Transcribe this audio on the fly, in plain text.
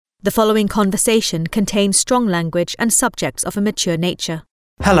The following conversation contains strong language and subjects of a mature nature.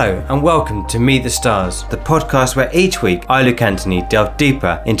 Hello and welcome to Meet the Stars, the podcast where each week I, Luke Anthony, delve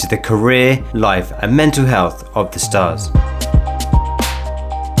deeper into the career, life and mental health of the stars.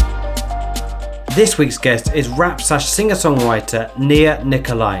 This week's guest is rap/singer-songwriter Nia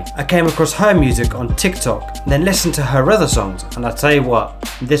Nicolai. I came across her music on TikTok, then listened to her other songs, and I tell you what,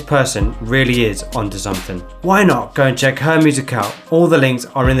 this person really is onto something. Why not go and check her music out? All the links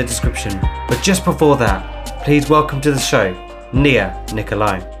are in the description. But just before that, please welcome to the show, Nia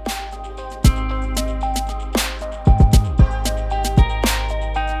Nicolai.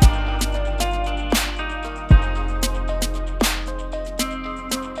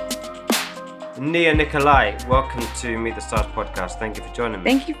 Nia Nicolai, welcome to Meet the Stars podcast. Thank you for joining me.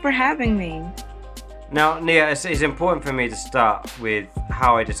 Thank you for having me. Now, Nia, it's important for me to start with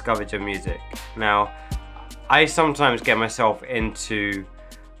how I discovered your music. Now, I sometimes get myself into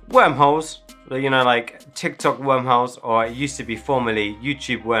wormholes, like TikTok wormholes, or it used to be formerly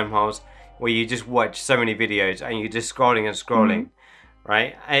YouTube wormholes, where you just watch so many videos and you're just scrolling and scrolling,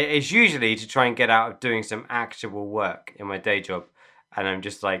 right? It's usually to try and get out of doing some actual work in my day job. And I'm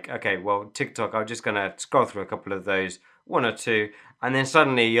just like, okay, well, TikTok, I'm just going to scroll through a couple of those, one or two. And then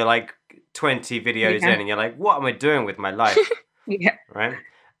suddenly you're like 20 videos in and you're like, what am I doing with my life? Right?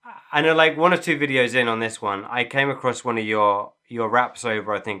 And then like one or two videos in on this one, I came across one of your raps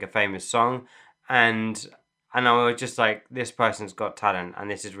over, I think, a famous song. And I was just like, this person's got talent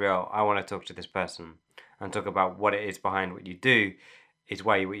and this is real. I want to talk to this person and talk about what it is behind what you do, is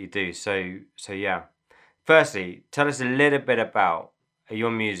why what you do. So yeah. Firstly, tell us a little bit about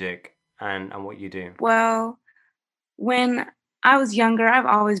your music and what you do. Well, when I was younger, I've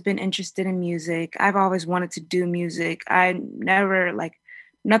always been interested in music. I've always wanted to do music. I never,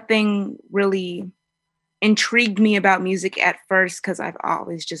 nothing really intrigued me about music at first because I've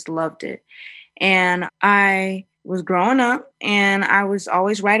always just loved it. And I was growing up and I was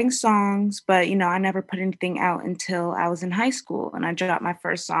always writing songs, but, I never put anything out until I was in high school and I dropped my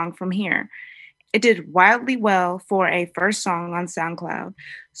first song From Here. It did wildly well for a first song on SoundCloud.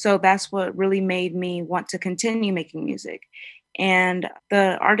 So that's what really made me want to continue making music. And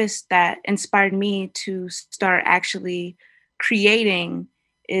the artist that inspired me to start actually creating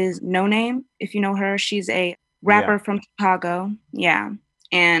is Noname. If you know her, she's a rapper from Chicago. Yeah.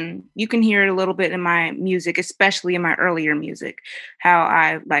 And you can hear it a little bit in my music, especially in my earlier music, how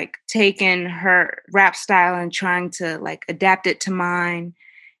I've taken her rap style and trying to adapt it to mine.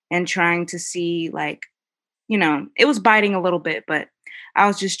 And trying to see it was biting a little bit, but I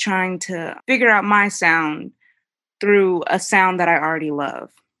was just trying to figure out my sound through a sound that I already love.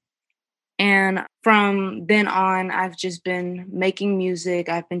 And from then on, I've just been making music.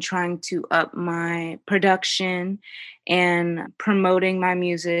 I've been trying to up my production and promoting my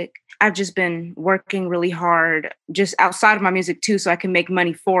music. I've just been working really hard just outside of my music too, so I can make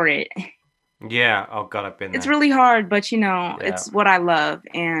money for it. Yeah. Oh God, I've been there. It's really hard, but it's what I love.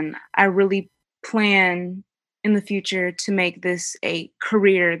 And I really plan in the future to make this a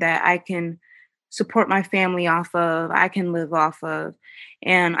career that I can support my family off of, I can live off of,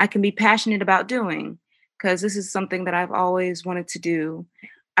 and I can be passionate about doing, because this is something that I've always wanted to do.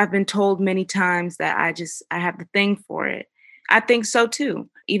 I've been told many times that I have the thing for it. I think so too.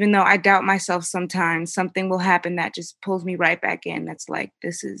 Even though I doubt myself sometimes, something will happen that just pulls me right back in. That's like,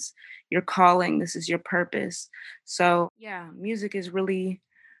 this is your calling. This is your purpose. So yeah, music is really,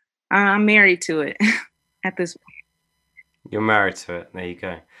 I'm married to it at this point. You're married to it. There you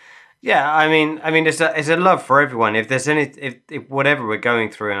go. Yeah. I mean, it's a love for everyone. If there's if whatever we're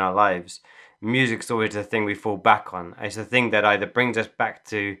going through in our lives, music's always the thing we fall back on. It's the thing that either brings us back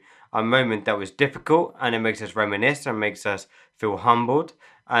to a moment that was difficult and it makes us reminisce and makes us feel humbled.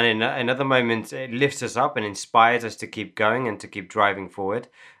 And in other moments, it lifts us up and inspires us to keep going and to keep driving forward.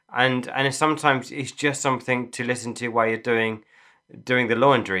 And sometimes it's just something to listen to while you're doing the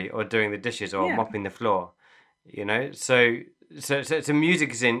laundry or doing the dishes or mopping the floor, So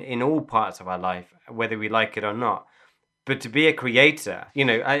music is in all parts of our life, whether we like it or not. But to be a creator,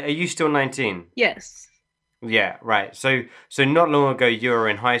 are you still 19? Yes. Yeah, right. So not long ago, you were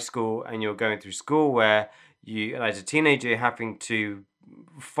in high school and you're going through school where you, as a teenager, you're having to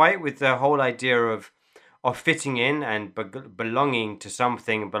fight with the whole idea of fitting in and belonging to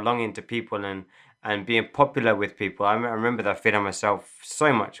something, belonging to people and being popular with people. I remember that feeling myself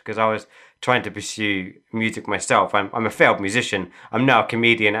so much because I was trying to pursue music myself. I'm a failed musician. I'm now a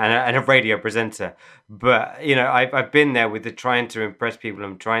comedian and a radio presenter. But, I've been there with the trying to impress people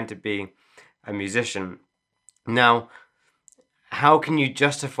and trying to be a musician. Now, how can you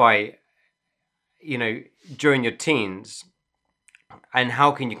justify, during your teens, And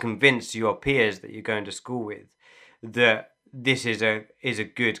how can you convince your peers that you're going to school with that this is a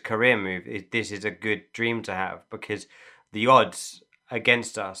good career move? This is a good dream to have, because the odds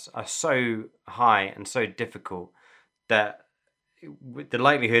against us are so high and so difficult that the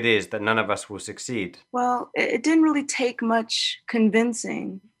likelihood is that none of us will succeed. Well, it didn't really take much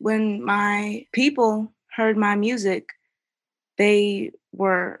convincing. When my people heard my music, they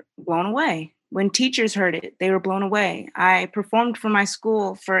were blown away. When teachers heard it, they were blown away. I performed for my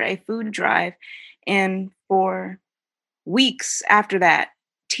school for a food drive, and for weeks after that,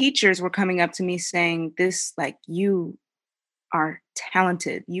 teachers were coming up to me saying, "This, like, you are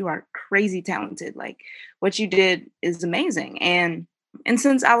talented. You are crazy talented. Like, what you did is amazing." And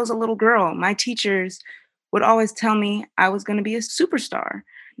since I was a little girl, my teachers would always tell me I was going to be a superstar.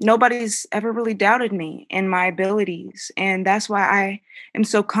 Nobody's ever really doubted me and my abilities. And that's why I am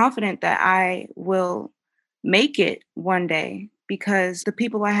so confident that I will make it one day, because the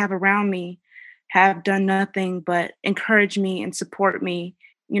people I have around me have done nothing but encourage me and support me,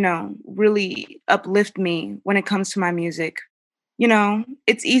 really uplift me when it comes to my music.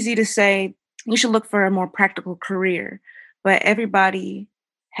 It's easy to say you should look for a more practical career, but everybody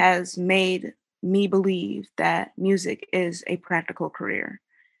has made me believe that music is a practical career.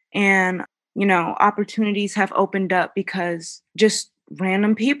 And, opportunities have opened up because just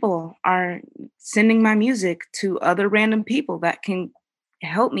random people are sending my music to other random people that can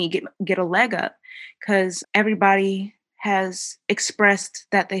help me get a leg up, because everybody has expressed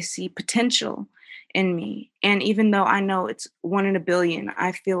that they see potential in me. And even though I know it's one in a billion,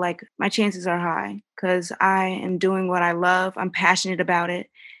 I feel like my chances are high because I am doing what I love. I'm passionate about it.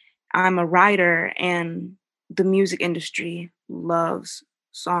 I'm a writer, and the music industry loves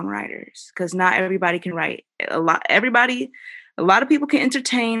songwriters because not everybody can write. A lot of people can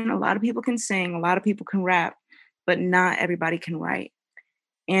entertain, a lot of people can sing, a lot of people can rap, but not everybody can write.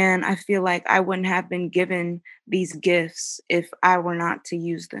 And I feel like I wouldn't have been given these gifts if I were not to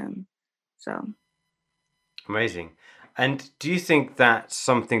use them. So, Amazing. And do you think that's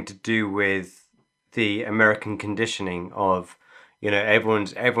something to do with the American conditioning of,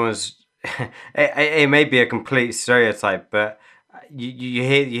 everyone's it may be a complete stereotype, but you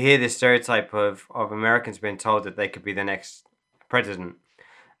hear this stereotype of Americans being told that they could be the next president,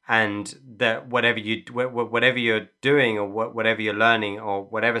 and that whatever you're doing, or whatever you're learning, or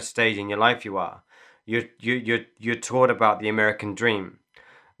whatever stage in your life you are, you're taught about the American dream.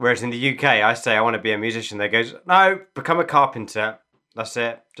 Whereas in the UK, I say I want to be a musician. They goes, no, become a carpenter. That's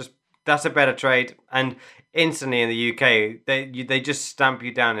it. Just that's a better trade. And instantly in the UK, they just stamp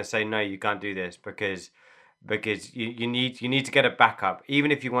you down and say, no, you can't do this because you need to get a backup.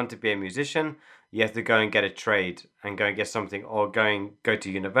 Even if you want to be a musician, you have to go and get a trade and go and get something, or go to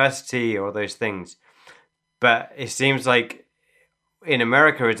university, or those things. But it seems like in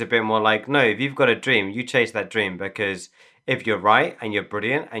America, it's a bit more like, no, if you've got a dream, you chase that dream, because if you're right and you're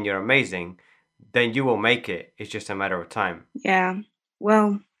brilliant and you're amazing, then you will make it. It's just a matter of time. yeah.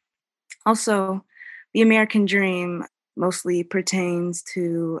 Well, also, the American dream mostly pertains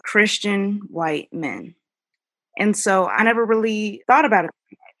to Christian white men. And so I never really thought about it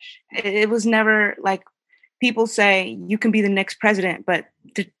too much. It was never like people say you can be the next president, but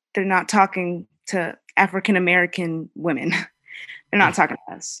they're not talking to African American women. They're not talking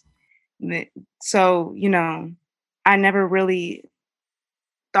to us. So, I never really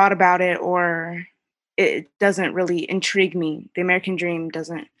thought about it, or it doesn't really intrigue me. The American dream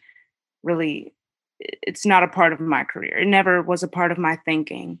doesn't really, it's not a part of my career. It never was a part of my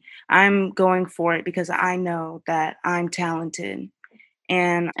thinking. I'm going for it because I know that I'm talented,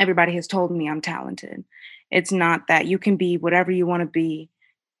 and everybody has told me I'm talented. It's not that you can be whatever you want to be,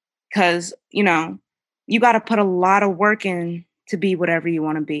 because, you got to put a lot of work in to be whatever you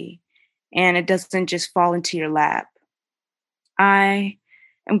want to be. And it doesn't just fall into your lap. I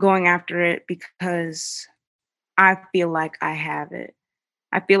am going after it because I feel like I have it.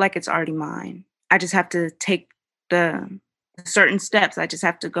 I feel like it's already mine. I just have to take the certain steps. I just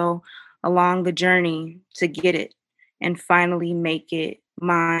have to go along the journey to get it and finally make it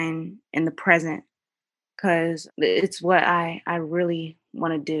mine in the present, because it's what I really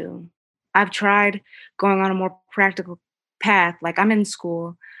want to do. I've tried going on a more practical path. Like, I'm in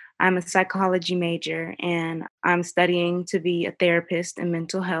school, I'm a psychology major, and I'm studying to be a therapist in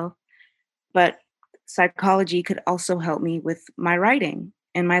mental health. But psychology could also help me with my writing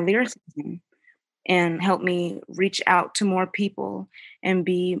and my lyricism, and help me reach out to more people and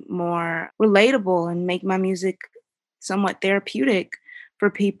be more relatable and make my music somewhat therapeutic for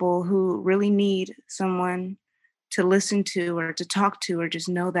people who really need someone to listen to or to talk to, or just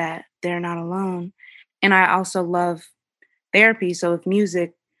know that they're not alone. And I also love therapy. So if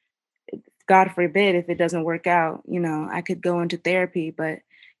music, God forbid, if it doesn't work out, I could go into therapy. But,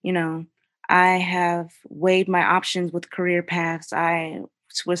 you know, I have weighed my options with career paths. I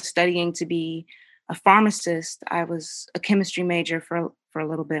was studying to be a pharmacist. I was a chemistry major for a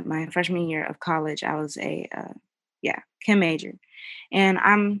little bit. My freshman year of college, I was a chem major, and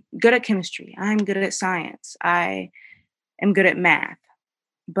I'm good at chemistry. I'm good at science. I am good at math.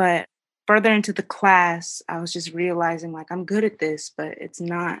 But further into the class, I was just realizing like I'm good at this, but it's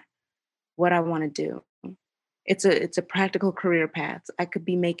not what I want to do. It's a practical career path. I could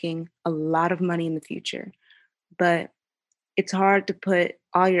be making a lot of money in the future, but it's hard to put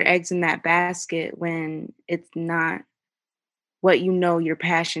all your eggs in that basket when it's not what you're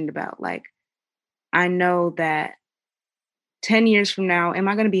passionate about. Like I know that 10 years from now, am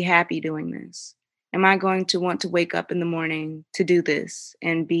I going to be happy doing this? Am I going to want to wake up in the morning to do this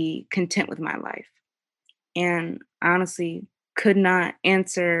and be content with my life? And honestly, could not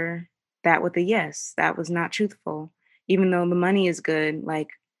answer that with a yes. That was not truthful. Even though the money is good, like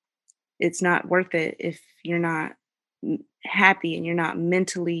it's not worth it if you're not happy and you're not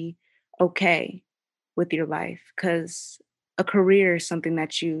mentally okay with your life. Because a career is something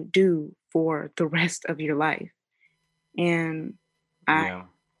that you do for the rest of your life. And I Yeah.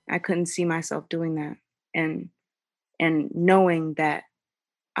 I couldn't see myself doing that. And knowing that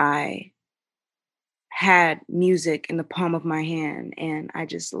I had music in the palm of my hand and I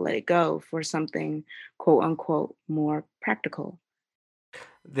just let it go for something quote unquote more practical.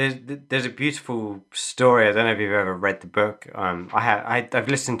 There's a beautiful story. I don't know if you've ever read the book. I've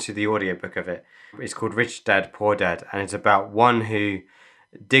listened to the audiobook of it. It's called Rich Dad Poor Dad, and it's about one who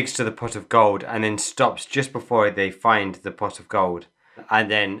digs to the pot of gold and then stops just before they find the pot of gold.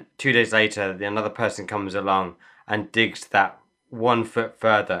 And then 2 days later, another person comes along and digs that 1 foot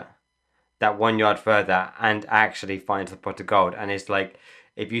further, that 1 yard further, and actually finds the pot of gold. And it's like,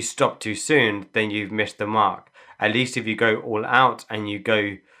 if you stop too soon, then you've missed the mark. At least if you go all out and you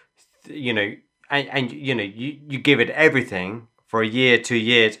go, you know, you give it everything for a year, 2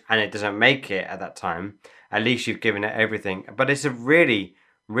 years, and it doesn't make it at that time, at least you've given it everything. But it's a really,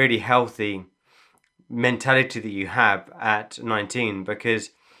 really healthy mentality that you have at 19,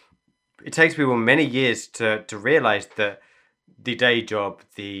 because it takes people many years to realize that the day job,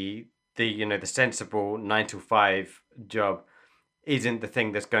 the sensible 9 to 5 job isn't the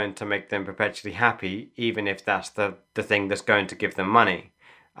thing that's going to make them perpetually happy, even if that's the thing that's going to give them money.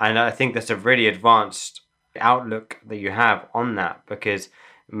 And I think that's a really advanced outlook that you have on that, because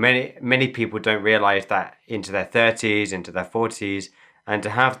many people don't realize that into their 30s, into their 40s, and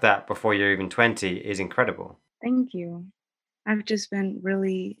to have that before you're even 20 is incredible. Thank you. I've just been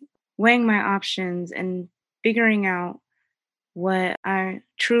really weighing my options and figuring out what I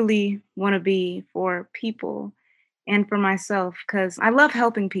truly want to be for people and for myself because I love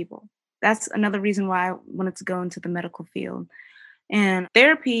helping people. That's another reason why I wanted to go into the medical field. And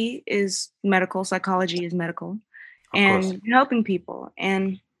therapy is medical, psychology is medical, Of course. and helping people.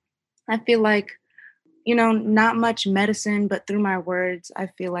 And I feel like, not much medicine, but through my words, I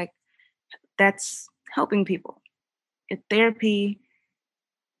feel like that's helping people. If therapy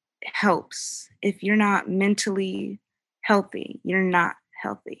helps, if you're not mentally healthy, you're not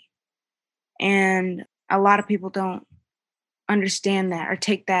healthy. And a lot of people don't understand that or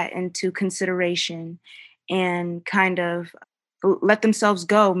take that into consideration and kind of let themselves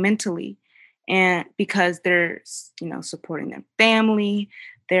go mentally and because they're supporting their family,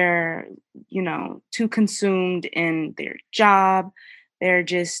 they're too consumed in their job, they're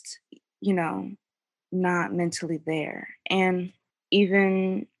just you know not mentally there. And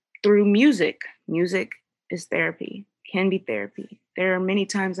even through music is therapy, can be therapy. There are many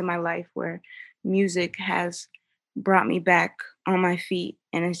times in my life where music has brought me back on my feet.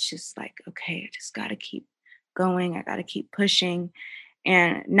 And it's just like, okay, I just got to keep going. I got to keep pushing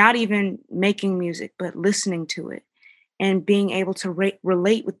and not even making music, but listening to it and being able to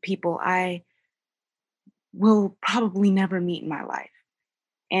relate with people I will probably never meet in my life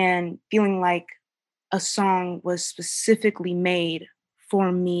and feeling like a song was specifically made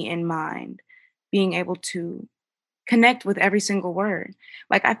for me in mind, being able to connect with every single word.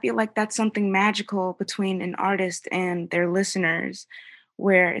 Like, I feel like that's something magical between an artist and their listeners,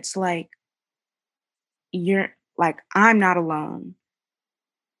 where it's like, you're like, I'm not alone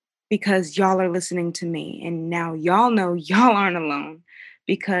because y'all are listening to me. And now y'all know y'all aren't alone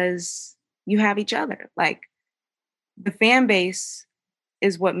because you have each other. Like, the fan base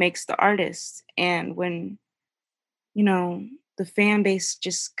is what makes the artist. And when you know, the fan base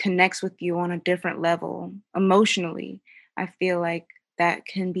just connects with you on a different level emotionally. I feel like that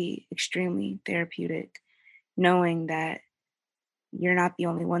can be extremely therapeutic, knowing that you're not the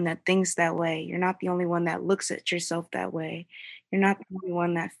only one that thinks that way. You're not the only one that looks at yourself that way. You're not the only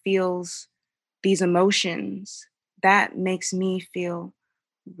one that feels these emotions. That makes me feel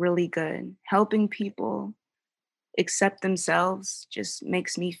really good. Helping people accept themselves just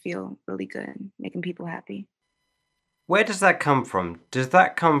makes me feel really good, making people happy. Where does that come from? Does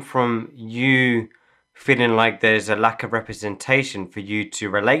that come from you feeling like there's a lack of representation for you to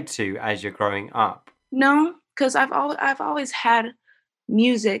relate to as you're growing up? No, because I've always had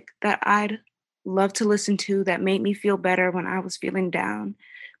music that I'd love to listen to that made me feel better when I was feeling down.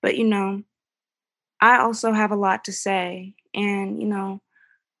 But I also have a lot to say. And,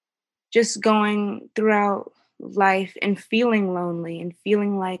 just going throughout life and feeling lonely and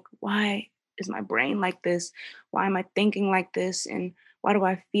feeling like, why is my brain like this? Why am I thinking like this? And why do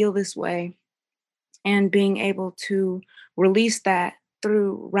I feel this way? And being able to release that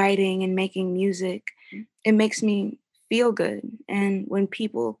through writing and making music, it makes me feel good. And when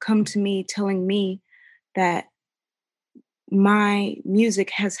people come to me telling me that my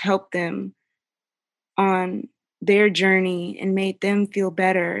music has helped them on their journey and made them feel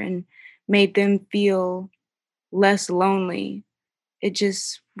better and made them feel less lonely, it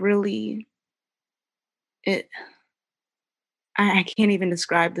just really it I can't even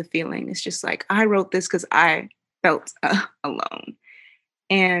describe the feeling. It's just like I wrote this because I felt alone.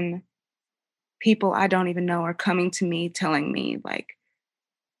 And people I don't even know are coming to me telling me like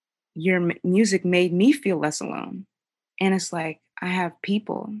your music made me feel less alone. And it's like I have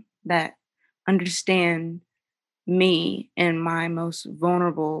people that understand me and my most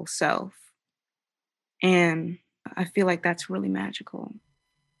vulnerable self. And I feel like that's really magical.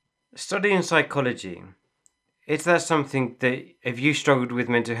 Studying psychology, is that something that, have you struggled with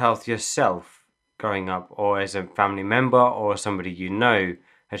mental health yourself growing up, or as a family member or somebody you know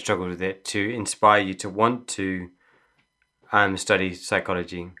has struggled with it to inspire you to want to study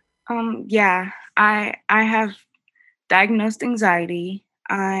psychology? Yeah, I have diagnosed anxiety.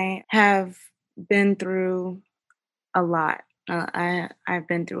 I have been through a lot. I've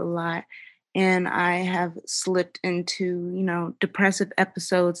been through a lot, and I have slipped into depressive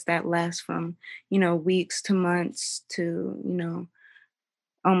episodes that last from weeks to months to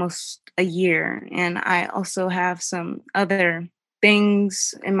almost a year. And I also have some other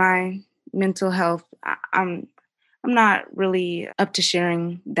things in my mental health. I'm not really up to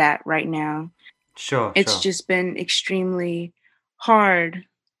sharing that right now. Sure, It's sure. just been extremely hard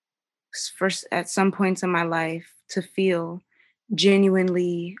at some points in my life to feel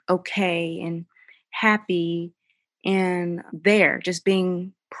genuinely okay and happy and there, just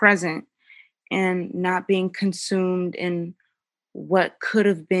being present and not being consumed in what could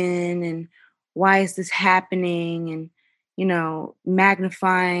have been and why is this happening and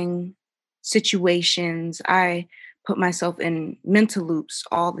magnifying situations. I put myself in mental loops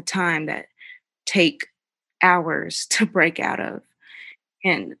all the time that take hours to break out of,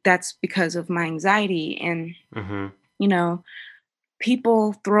 and that's because of my anxiety. And Mm-hmm. you know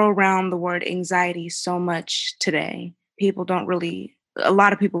people throw around the word anxiety so much today. People don't really, a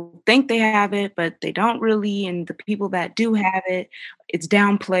lot of people think they have it, but they don't really. And the people that do have it, it's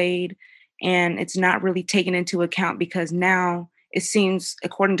downplayed and it's not really taken into account because now it seems,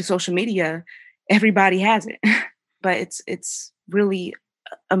 according to social media, everybody has it. But it's really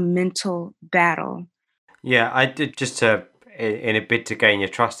a mental battle. Yeah, I did just to in a bid to gain your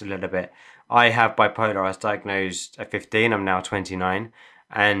trust a little bit. I have bipolar. I was diagnosed at 15. I'm now 29,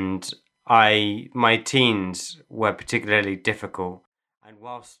 and my teens were particularly difficult. And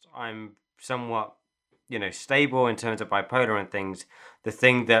whilst I'm somewhat, stable in terms of bipolar and things, the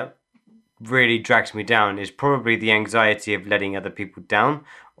thing that really drags me down is probably the anxiety of letting other people down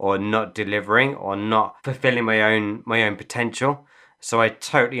or not delivering or not fulfilling my own potential. So I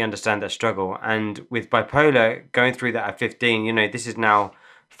totally understand that struggle. And with bipolar, going through that at 15, this is now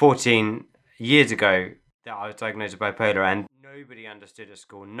 14 years ago that I was diagnosed with bipolar, and nobody understood at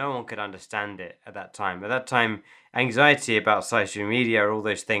school. No one could understand it at that time. At that time, anxiety about social media or all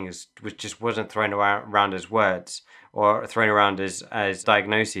those things wasn't thrown around as words or thrown around as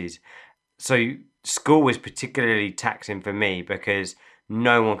diagnoses. So school was particularly taxing for me because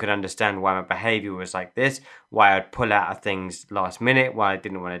no one could understand why my behavior was like this, why I'd pull out of things last minute, why I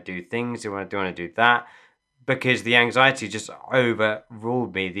didn't want to do things, didn't want to do that, because the anxiety just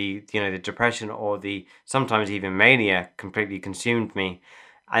overruled me. The depression or the sometimes even mania completely consumed me.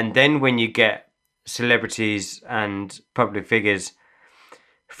 And then when you get celebrities and public figures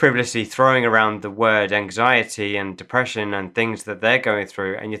frivolously throwing around the word anxiety and depression and things that they're going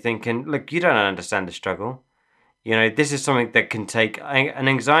through, and you're thinking, look, you don't understand the struggle. This is something that can take an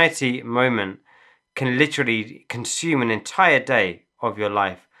anxiety moment can literally consume an entire day of your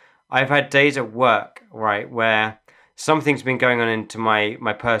life. I've had days at work, right, where something's been going on into my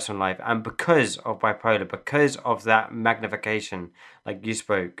personal life, and because of bipolar, because of that magnification, like you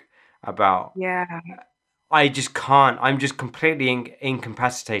spoke about, Yeah, I just can't. I'm just completely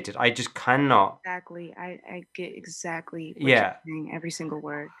incapacitated. I just cannot. exactly. I get exactly what you're Yeah. saying, every single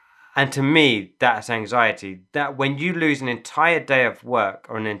word. And to me, that's anxiety. That when you lose an entire day of work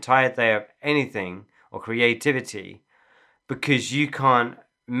or an entire day of anything or creativity because you can't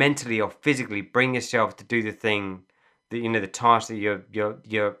mentally or physically bring yourself to do the thing that the task that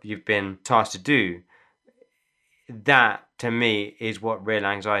you've been tasked to do, that to me is what real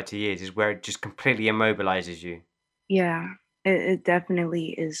anxiety is where it just completely immobilizes you. Yeah, it definitely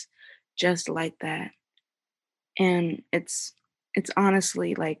is just like that. And it's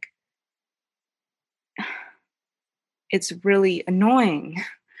honestly like it's really annoying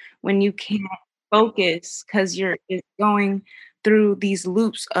when you can't focus because you're it's going through these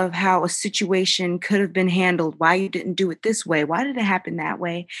loops of how a situation could have been handled, why you didn't do it this way, why did it happen that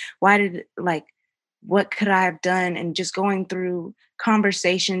way, why did it, like what could I have done, and just going through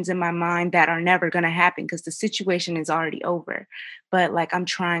conversations in my mind that are never going to happen because the situation is already over, but like I'm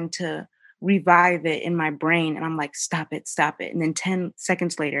trying to revive it in my brain and I'm like stop it, and then 10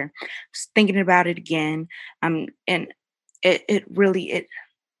 seconds later thinking about it again. And it really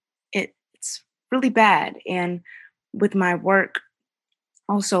it's really bad. And with my work,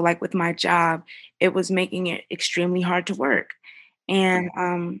 also like with my job, it was making it extremely hard to work. And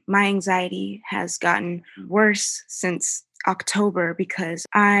my anxiety has gotten worse since October because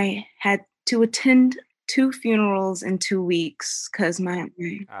I had to attend two funerals in 2 weeks because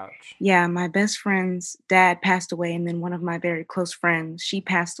Ouch. yeah, my best friend's dad passed away, and then one of my very close friends, she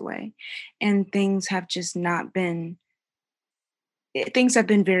passed away. And things have been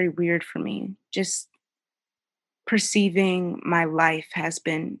very weird for me. Just perceiving my life has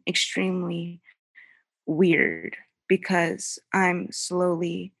been extremely weird because I'm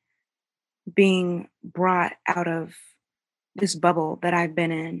slowly being brought out of this bubble that I've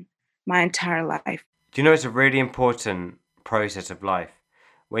been in my entire life. Do you know it's a really important process of life?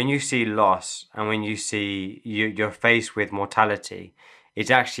 When you see loss and when you see you're faced with mortality,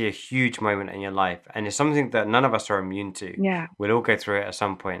 it's actually a huge moment in your life, and it's something that none of us are immune to. Yeah, We'll all go through it at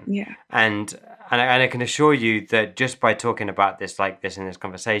some point, yeah, and and I can assure you that just by talking about this like this in this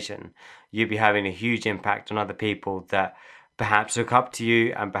conversation, you'll be having a huge impact on other people that perhaps look up to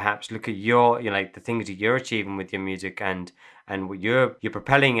you and perhaps look at your like the things that you're achieving with your music and what you're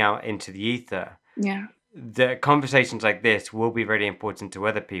propelling out into the ether. yeah. The conversations like this will be very important to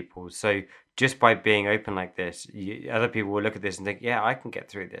other people. So just by being open like this, other people will look at this and think, yeah, I can get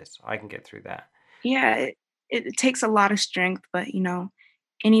through this. I can get through that. Yeah, it takes a lot of strength, but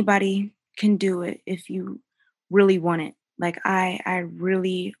anybody can do it if you really want it. Like I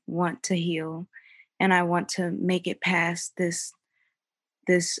really want to heal, and I want to make it past this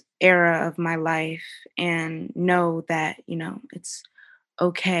era of my life and know that, it's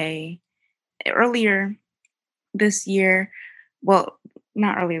okay. Earlier this year, well,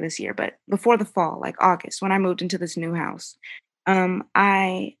 not earlier this year, but before the fall, like August, when I moved into this new house,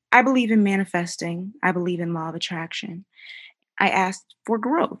 I believe in manifesting. I believe in law of attraction. I asked for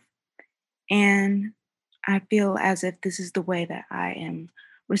growth, and I feel as if this is the way that I am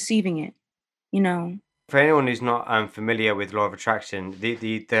receiving it. You know, For anyone who's not familiar with law of attraction,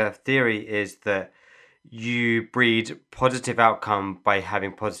 the theory is that you breed positive outcome by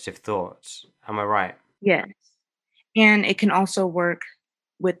having positive thoughts. Am I right? yes, and it can also work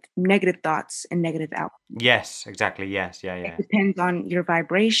with negative thoughts and negative outcomes. Yes, exactly. Yes, yeah, It yeah. depends on your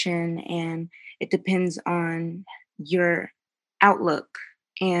vibration, and it depends on your outlook.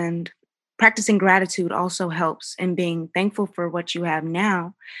 And practicing gratitude also helps in being thankful for what you have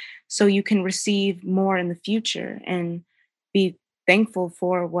now so you can receive more in the future and be thankful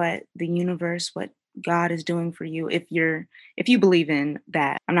for what the universe, what God is doing for you if you believe in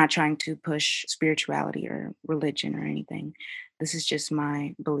that. I'm not trying to push spirituality or religion or anything. This is just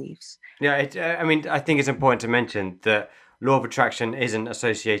my beliefs. Yeah, I mean, I think it's important to mention that law of attraction isn't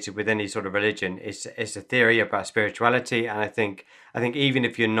associated with any sort of religion. It's a theory about spirituality, and I think even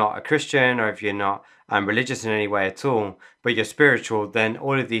if you're not a Christian or if you're not religious in any way at all, but you're spiritual, then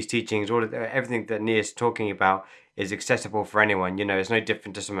all of these teachings, everything that Nia's talking about is accessible for anyone. It's no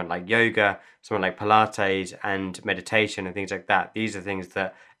different to something like yoga, something like Pilates, and meditation and things like that. These are things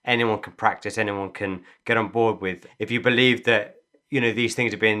that anyone can practice, anyone can get on board with. If you believe that these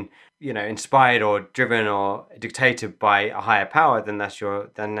things have been inspired or driven or dictated by a higher power, then that's your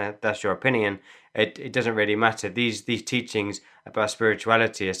opinion. It doesn't really matter. These teachings about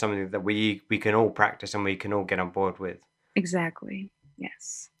spirituality are something that we can all practice and we can all get on board with. Exactly.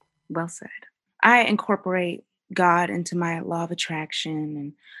 Yes. Well said. I incorporate God into my law of attraction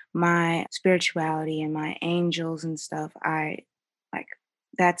and my spirituality and my angels and stuff. I like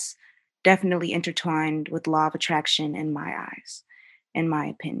that's definitely intertwined with law of attraction in my eyes, in my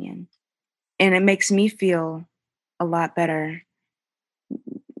opinion. And it makes me feel a lot better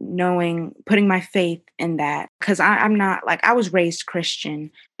knowing, putting my faith in that. Because I'm not like, I was raised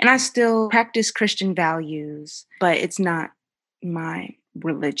Christian and I still practice Christian values, but it's not my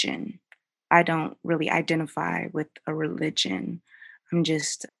religion. I don't really identify with a religion. I'm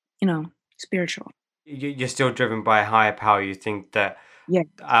just, spiritual. You're still driven by a higher power. You think that Yeah.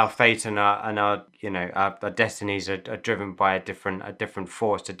 our fate and our our destinies are driven by a different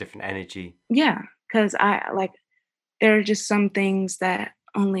force, a different energy. Yeah. Because there are just some things that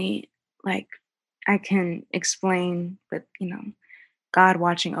only like I can explain, but God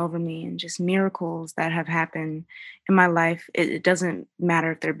watching over me and just miracles that have happened in my life. It doesn't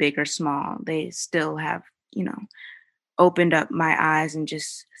matter if they're big or small. They still have, you know, opened up my eyes and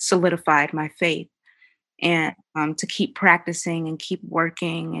just solidified my faith. And to keep practicing and keep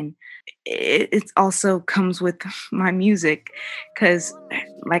working. And it also comes with my music. Because,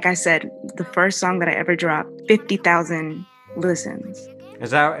 like I said, the first song that I ever dropped, 50,000 listens.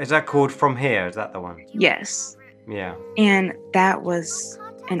 Is that called From Here? Is that the one? Yes. Yeah. And that was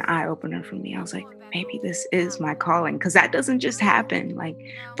an eye opener for me. I was like, maybe this is my calling because that doesn't just happen. Like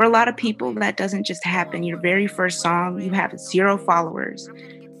for a lot of people, that doesn't just happen. Your very first song, you have 0 followers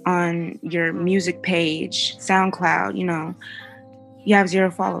on your music page, SoundCloud, you have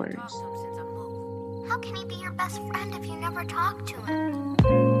 0 followers. How can he be your best friend if you never talk to him?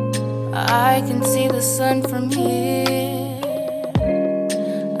 I can see the sun from here.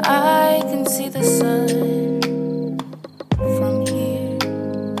 I can see the sun from here.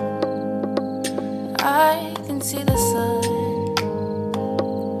 I can see the sun.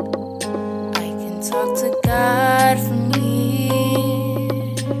 I can talk to God from here.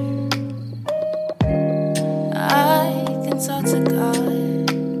 I can talk to God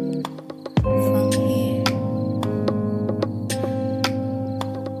from here.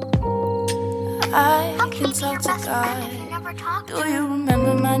 I can talk to God. Do you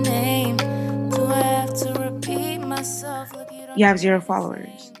remember my name? Do I have to repeat myself? You have 0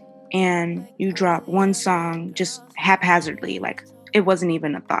 followers and you drop one song just haphazardly, like it wasn't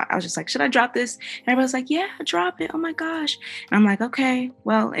even a thought. I was just like, should I drop this? And everybody's like, yeah, drop it. Oh my gosh. And I'm like, okay,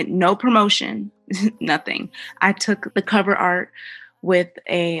 well, no promotion, nothing. I took the cover art with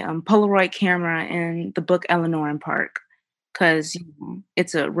a Polaroid camera in the book Eleanor in Park because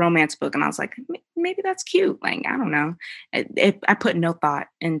it's a romance book. And I was like, maybe that's cute. Like, I don't know. I put no thought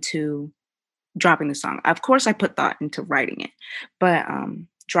into dropping the song. Of course, I put thought into writing it, but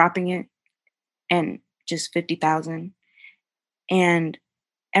dropping it and just 50,000. And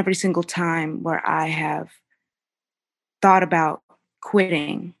every single time where I have thought about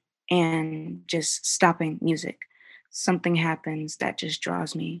quitting and just stopping music, something happens that just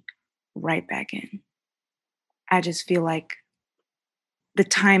draws me right back in. I just feel like the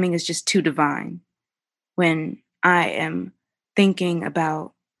timing is just too divine. When I am thinking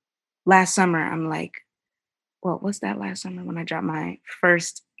about last summer, I'm like, well, what's that last summer when I dropped my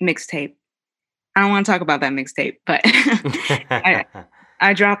first mixtape? I don't want to talk about that mixtape, but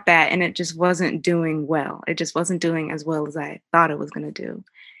I dropped that and it just wasn't doing well. It just wasn't doing as well as I thought it was going to do.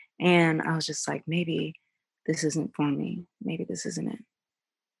 And I was just like, maybe this isn't for me. Maybe this isn't it.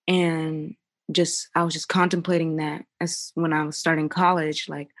 And I was just contemplating that as when I was starting college,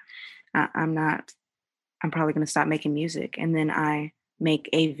 like, I'm not, I'm probably going to stop making music. And then I make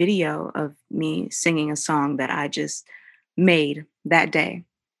a video of me singing a song that I just made that day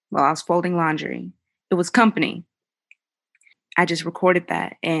while I was folding laundry. It was Company. I just recorded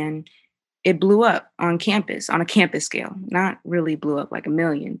that and it blew up on campus, on a campus scale. Not really blew up like a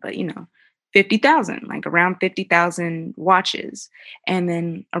million, but 50,000, like around 50,000 watches. And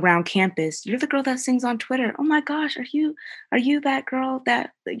then around campus, you're the girl that sings on Twitter. Oh my gosh, are you that girl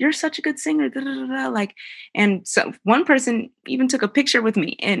that you're such a good singer? Da, da, da, da. Like, and so one person even took a picture with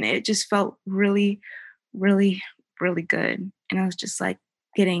me and it just felt really, really, really good. And I was just like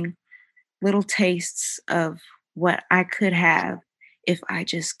getting little tastes of what I could have if I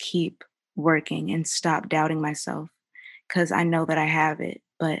just keep working and stop doubting myself. Because I know that I have it.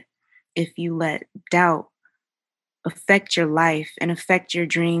 But if you let doubt affect your life and affect your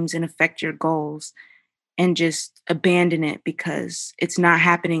dreams and affect your goals and just abandon it because it's not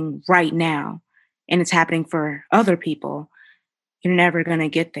happening right now and it's happening for other people, you're never going to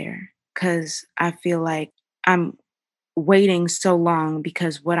get there. Because I feel like I'm waiting so long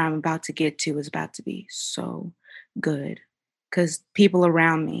because what I'm about to get to is about to be so good because people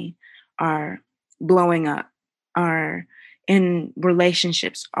around me are blowing up, are in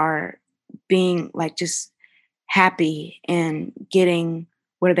relationships, are being like just happy and getting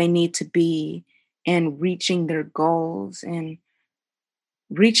where they need to be and reaching their goals and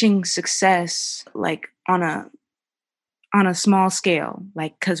reaching success like on a small scale,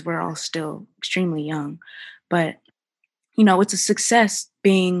 like because we're all still extremely young. But it's a success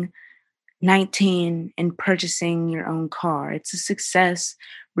being 19 and purchasing your own car. It's a success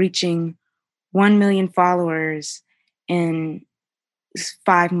reaching 1 million followers in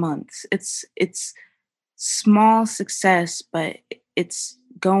 5 months. It's small success, but it's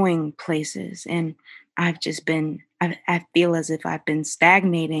going places. And I feel as if I've been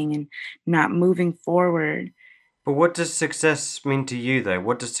stagnating and not moving forward. But what does success mean to you, though?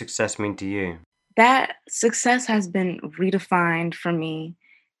 What does success mean to you? That success has been redefined for me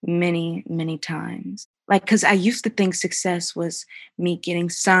many, many times. Like, because I used to think success was me getting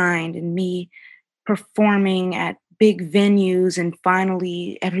signed and me performing at big venues and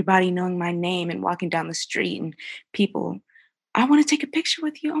finally everybody knowing my name and walking down the street and people, I want to take a picture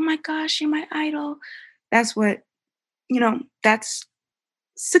with you. Oh my gosh, you're my idol. That's what, that's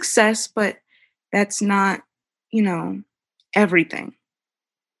success, but that's not, you know, everything.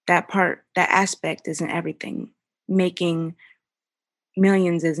 That aspect isn't everything. Making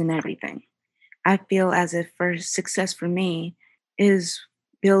millions isn't everything. I feel as if for success for me is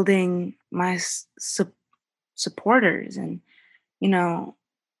building my supporters and, you know,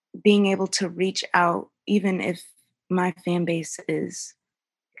 being able to reach out, even if my fan base is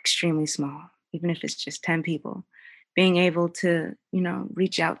extremely small, even if it's just 10 people, being able to,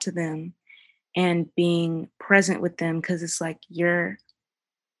 reach out to them and being present with them because it's like you're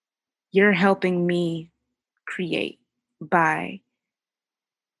helping me create by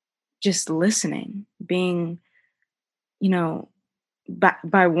just listening, being, you know,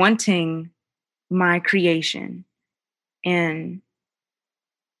 by wanting my creation and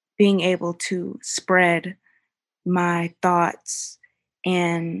being able to spread my thoughts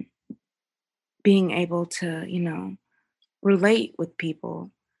and being able to, relate with people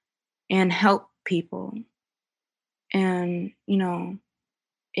and help people. And,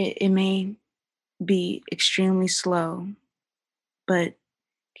 it may be extremely slow, but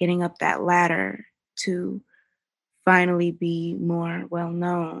getting up that ladder to finally be more well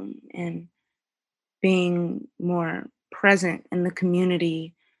known and being more present in the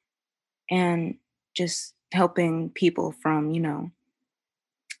community and just helping people from,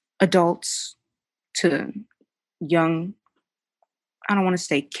 adults to young, I don't want to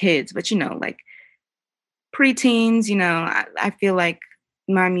say kids, but like preteens, I feel like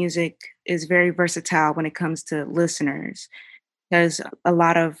my music is very versatile when it comes to listeners because a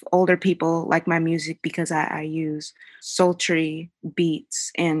lot of older people like my music because I use sultry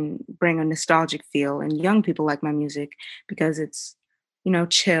beats and bring a nostalgic feel, and young people like my music because it's,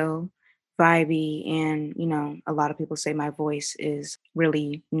 chill, vibey, and a lot of people say my voice is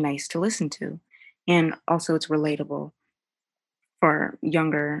really nice to listen to, and also it's relatable for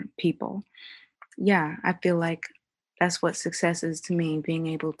younger people. Yeah, I feel like that's what success is to me, being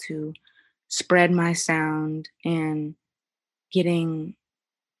able to spread my sound and getting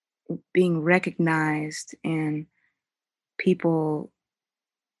being recognized and people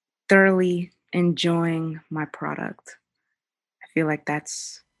thoroughly enjoying my product. I feel like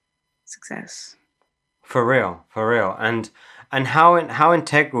that's success. For real, for real. And how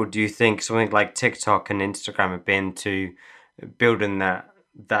integral do you think something like TikTok and Instagram have been to building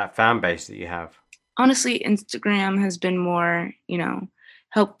that fan base that you have? Honestly, Instagram has been more,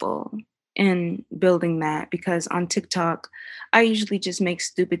 helpful in building that because on TikTok, I usually just make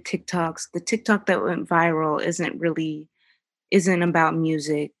stupid TikToks. The TikTok that went viral isn't about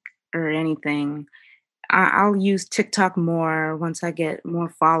music or anything. I'll use TikTok more once I get more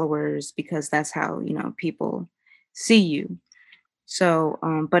followers because that's how, people see you. So,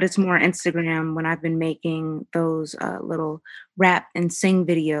 but it's more Instagram when I've been making those little rap and sing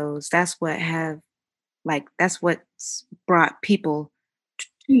videos. That's what's brought people to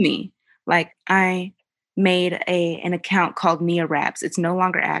me. Like I made an account called Nia Raps. It's no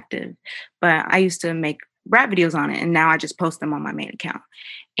longer active, but I used to make rap videos on it and now I just post them on my main account.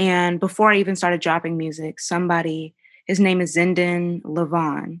 And before I even started dropping music, his name is Zindon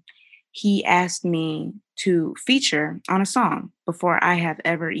Levon, he asked me to feature on a song before I have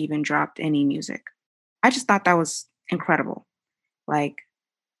ever even dropped any music. I just thought that was incredible. Like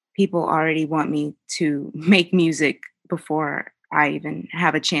people already want me to make music before I even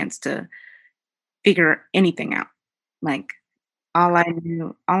have a chance to figure anything out. Like all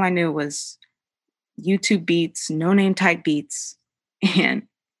I knew was YouTube beats, no name type beats, and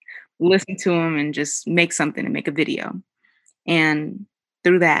listen to them and just make something and make a video. And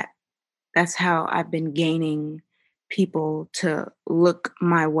through that, that's how I've been gaining people to look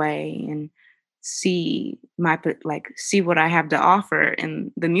my way and see what I have to offer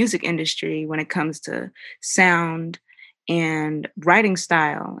in the music industry when it comes to sound and writing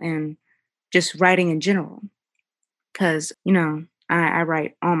style and just writing in general. Because, I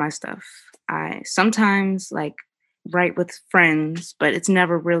write all my stuff. I sometimes write with friends, but it's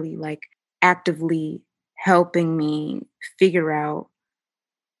never really actively helping me figure out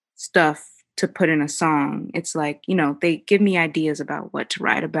stuff to put in a song. It's they give me ideas about what to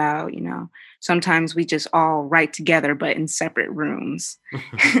write about. Sometimes we just all write together, but in separate rooms.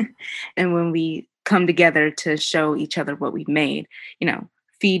 And when we come together to show each other what we've made,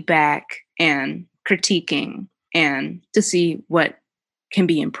 feedback and critiquing and to see what can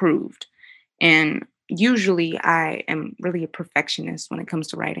be improved. And usually I am really a perfectionist when it comes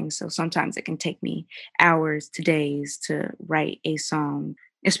to writing. So sometimes it can take me hours to days to write a song,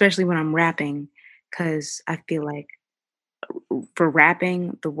 especially when I'm rapping, because I feel like for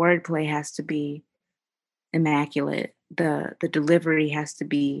rapping, the wordplay has to be immaculate. The delivery has to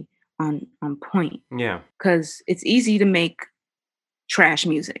be on point. Yeah. Because it's easy to make trash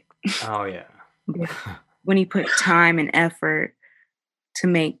music. Oh, yeah. When you put time and effort to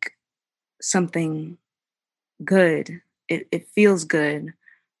make something good, it feels good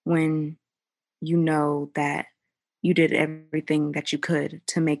when you know that you did everything that you could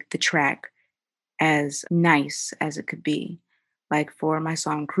to make the track as nice as it could be. Like for my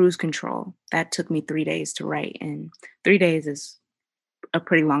song Cruise Control, that took me 3 days to write, and 3 days is a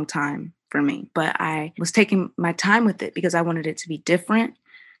pretty long time for me. But I was taking my time with it because I wanted it to be different,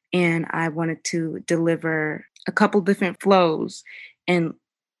 and I wanted to deliver a couple different flows in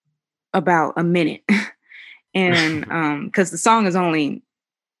about a minute. And because the song is only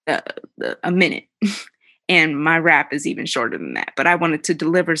a minute and my rap is even shorter than that, but I wanted to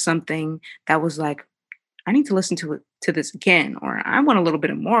deliver something that was like, I need to listen to this again, or I want a little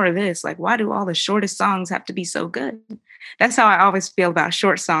bit more of this. Like, why do all the shortest songs have to be so good? That's how I always feel about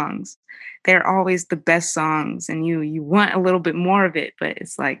short songs. They're always the best songs, and you want a little bit more of it, but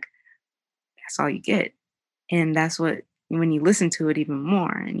it's like, that's all you get. And that's what, when you listen to it even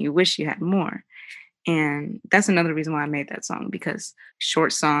more and you wish you had more. And that's another reason why I made that song, because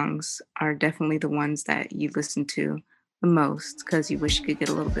short songs are definitely the ones that you listen to the most because you wish you could get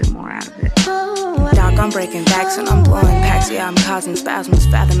a little bit more out of it. Doc, I'm breaking backs and I'm blowing packs. Yeah, I'm causing spasms.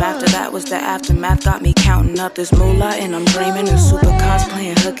 Fathom after that was the aftermath. Got me counting up this moolah and I'm dreaming of supercars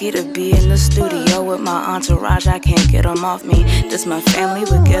playing hooky to be in the studio with my entourage. I can't get them off me. This my family,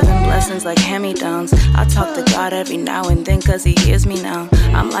 we're giving blessings like hand-me-downs. I talk to God every now and then cause he hears me now.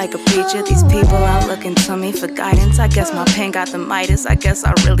 I'm like a preacher. These people are looking to me for guidance. I guess my pen got the Midas. I guess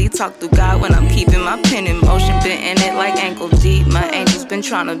I really talk through God when I'm keeping my pen in motion, bending it like ankle deep. My angel's been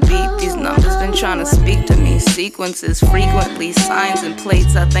trying to beat these numbers, been trying to speak to me. Sequences, frequently, signs and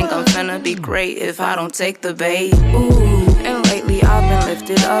plates. I think I'm finna be great if I don't take the bait. Ooh, and lately I've been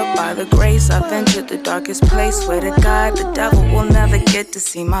lifted up by the grace. I ventured the darkest place. Swear to God, the devil will never get to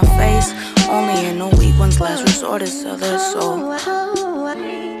see my face. Only in the weak one's last resort is sell their soul.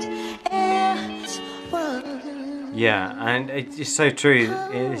 Yeah, and it's so true.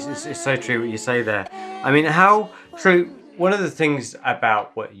 It's so true what you say there. I mean, so one of the things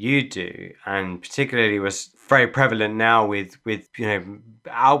about what you do, and particularly was very prevalent now with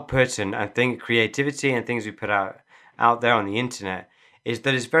output and I think creativity and things we put out there on the internet, is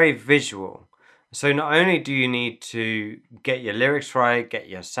that it's very visual. So not only do you need to get your lyrics right, get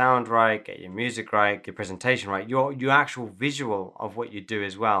your sound right, get your music right, your presentation right, your actual visual of what you do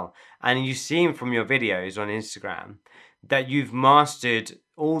as well. And you see from your videos on Instagram that you've mastered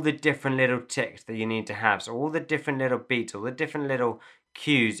all the different little ticks that you need to have. So all the different little beats, all the different little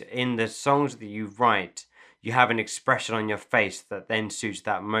cues in the songs that you write, you have an expression on your face that then suits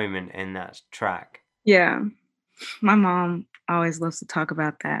that moment in that track. Yeah. My mom always loves to talk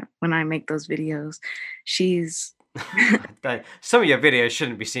about that when I make those videos. She's... Some of your videos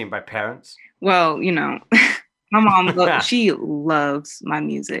shouldn't be seen by parents. Well, my mom, she loves my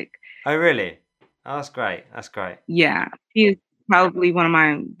music. Oh, really? Oh, that's great. That's great. Yeah. She is probably one of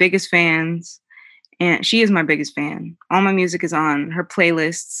my biggest fans. And she is my biggest fan. All my music is on her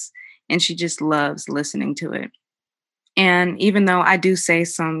playlists, and she just loves listening to it. And even though I do say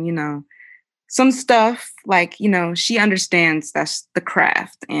some stuff like, she understands that's the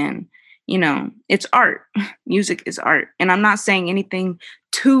craft and, it's art. Music is art. And I'm not saying anything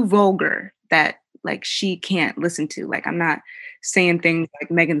too vulgar that like she can't listen to. Like, I'm not saying things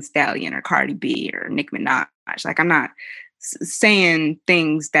like Megan Thee Stallion or Cardi B or Nicki Minaj. Like I'm not saying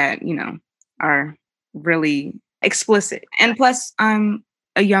things that, you know, are really explicit. And plus, I'm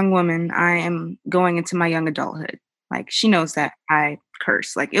a young woman. I am going into my young adulthood. Like she knows that I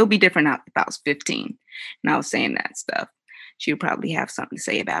curse. Like it'll be different now if I was 15 and I was saying that stuff. She would probably have something to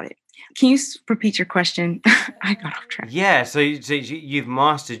say about it. Can you repeat your question? I got off track. Yeah, so you've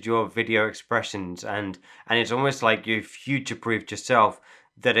mastered your video expressions, and it's almost like you've future-proofed yourself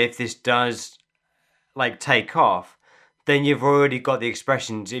that if this does like take off, then you've already got the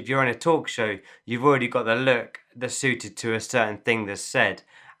expressions. If you're on a talk show, you've already got the look that's suited to a certain thing that's said.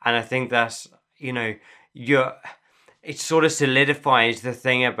 And I think that's, you know, it sort of solidifies the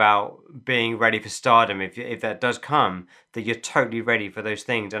thing about being ready for stardom. If that does come, that you're totally ready for those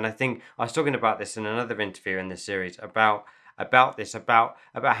things. And I think I was talking about this in another interview in this series about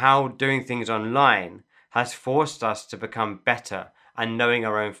how doing things online has forced us to become better and knowing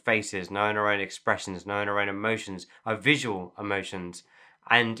our own faces, knowing our own expressions, knowing our own emotions, our visual emotions.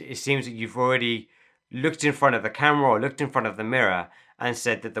 And it seems that you've already looked in front of the camera or looked in front of the mirror and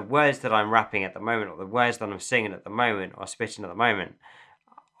said that the words that I'm rapping at the moment, or the words that I'm singing at the moment, or spitting at the moment,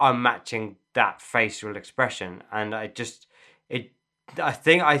 are matching that facial expression. And I do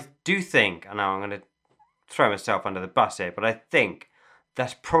think, and now I'm going to throw myself under the bus here, but I think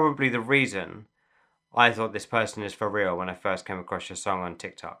that's probably the reason I thought this person is for real when I first came across your song on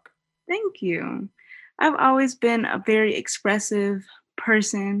TikTok. Thank you. I've always been a very expressive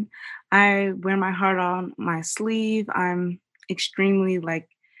person. I wear my heart on my sleeve. I'm extremely, like,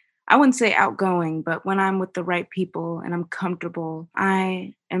 I wouldn't say outgoing, but when I'm with the right people and I'm comfortable,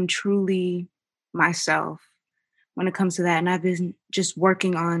 I am truly myself when it comes to that. And I've been just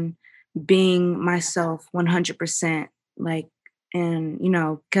working on being myself 100%, like, and, you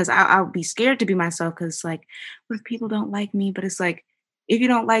know, because I'll be scared to be myself because, like, what if people don't like me? But it's like, if you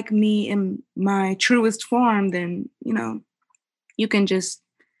don't like me in my truest form, then, you know, you can just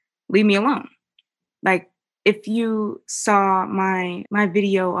leave me alone. Like, if you saw my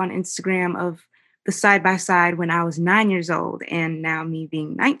video on Instagram of the side by side when I was 9 years old and now me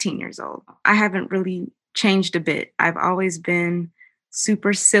being 19 years old, I haven't really changed a bit. I've always been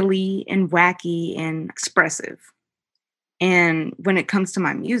super silly and wacky and expressive. And when it comes to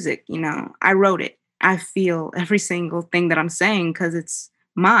my music, you know, I wrote it. I feel every single thing that I'm saying because it's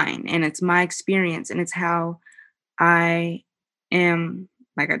mine and it's my experience and it's how I am,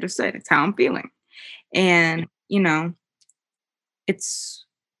 like I just said, it's how I'm feeling. And, you know, it's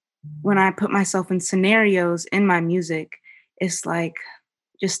when I put myself in scenarios in my music, it's like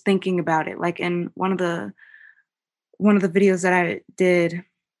just thinking about it. Like in one of the videos that I did,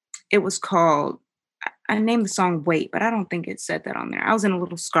 it was called, I named the song Wait, but I don't think it said that on there. I was in a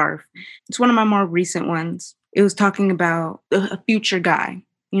little scarf. It's one of my more recent ones. It was talking about a future guy,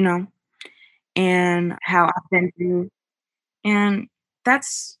 you know, and how I've been through. And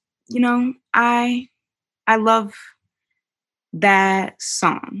that's, you know, I love that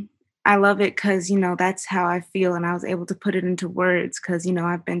song. I love it because, you know, that's how I feel. And I was able to put it into words because, you know,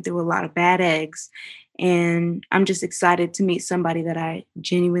 I've been through a lot of bad eggs. And I'm just excited to meet somebody that I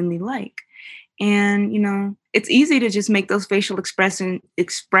genuinely like. And, you know, it's easy to just make those facial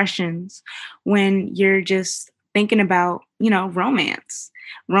expressions when you're just thinking about, you know, romance.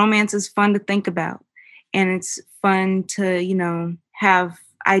 Romance is fun to think about. And it's fun to, you know, have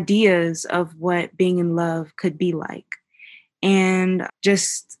ideas of what being in love could be like. And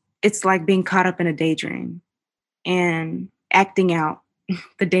just, it's like being caught up in a daydream and acting out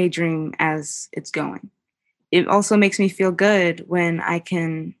the daydream as it's going. It also makes me feel good when I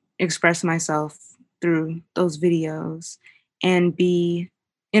can express myself through those videos and be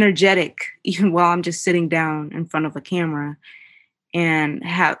energetic even while I'm just sitting down in front of a camera and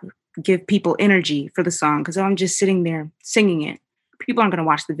give people energy for the song. Because I'm just sitting there singing it, people aren't going to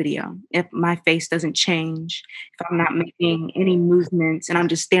watch the video if my face doesn't change, if I'm not making any movements and I'm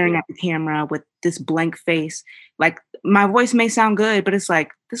just staring at the camera with this blank face. Like, my voice may sound good, but it's like,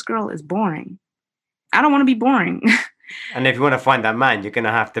 this girl is boring. I don't want to be boring. And if you want to find that man, you're going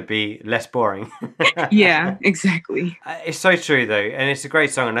to have to be less boring. Yeah, exactly. It's so true, though. And it's a great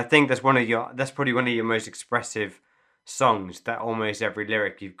song. And I think that's probably one of your most expressive songs, that almost every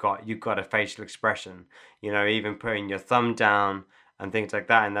lyric you've got a facial expression, you know, even putting your thumb down and things like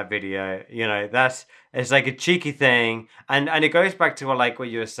that in that video, you know, it's like a cheeky thing. And it goes back to what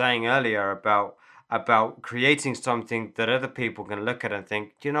you were saying earlier about creating something that other people can look at and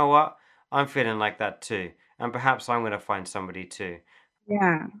think, you know what, I'm feeling like that too. And perhaps I'm going to find somebody too.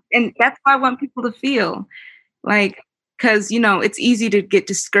 Yeah. And that's how I want people to feel. Like, because, you know, it's easy to get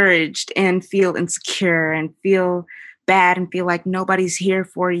discouraged and feel insecure and feel bad and feel like nobody's here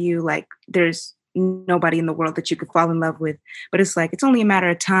for you, like there's nobody in the world that you could fall in love with. But it's like it's only a matter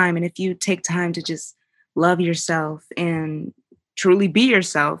of time, and if you take time to just love yourself and truly be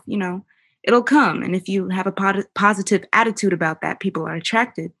yourself, it'll come. And if you have a positive attitude about that, people are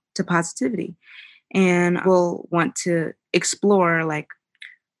attracted to positivity and will want to explore, like,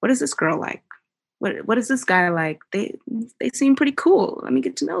 what is this girl like? What is this guy like? They seem pretty cool. Let me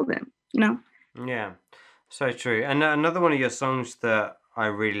get to know them. Yeah, so true. And another one of your songs that I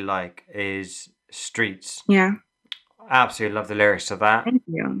really like is Streets. Yeah. I absolutely love the lyrics to that. Thank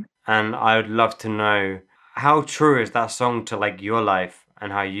you. And I would love to know, how true is that song to like your life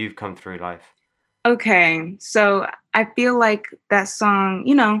and how you've come through life? Okay, so I feel like that song,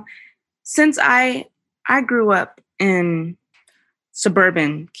 since I grew up in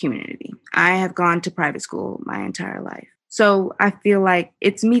suburban community, I have gone to private school my entire life. So I feel like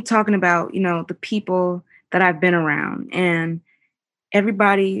it's me talking about, the people that I've been around, and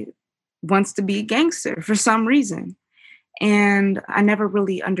everybody wants to be a gangster for some reason. And I never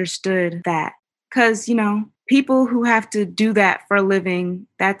really understood that because, people who have to do that for a living,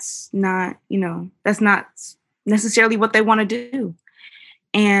 that's not necessarily what they want to do.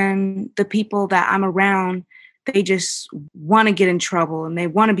 And the people that I'm around, they just want to get in trouble and they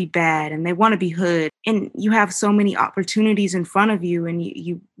want to be bad and they want to be hood. And you have so many opportunities in front of you, and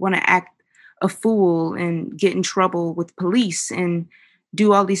you want to act a fool and get in trouble with police and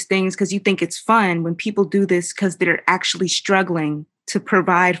do all these things because you think it's fun, when people do this because they're actually struggling to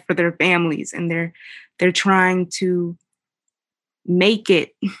provide for their families, and they're trying to make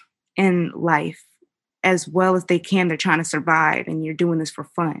it in life as well as they can. They're trying to survive, and you're doing this for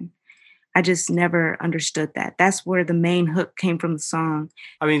fun. I just never understood that. That's where the main hook came from the song.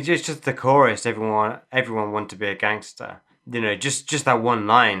 I mean, just the chorus, everyone want to be a gangster. Just that one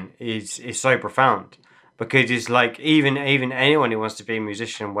line is so profound, because it's like even anyone who wants to be a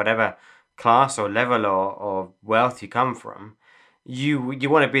musician, whatever class or level or wealth you come from, you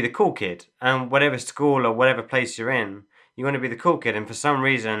want to be the cool kid, and whatever school or whatever place you're in, you want to be the cool kid. And for some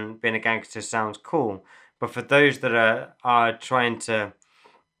reason, being a gangster sounds cool, but for those that are trying to,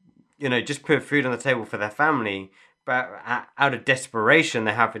 just put food on the table for their family, but out of desperation,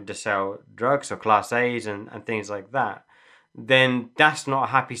 they're having to sell drugs or Class A's and things like that, then that's not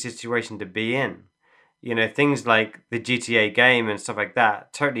a happy situation to be in. Things like the GTA game and stuff like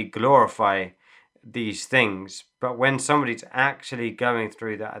that totally glorify these things. But when somebody's actually going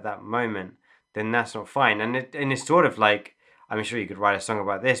through that at that moment, then that's not fine. And it's sort of like, I'm sure you could write a song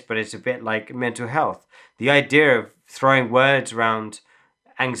about this, but it's a bit like mental health. The idea of throwing words around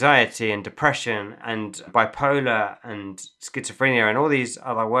anxiety and depression and bipolar and schizophrenia and all these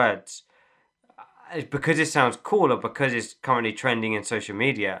other words, because it sounds cool or because it's currently trending in social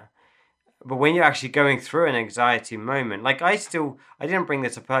media. But when you're actually going through an anxiety moment, like I didn't bring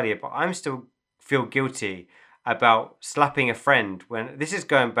this up earlier, but I'm still feel guilty about slapping a friend when, this is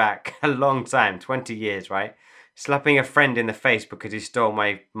going back a long time, 20 years, right? Slapping a friend in the face because he stole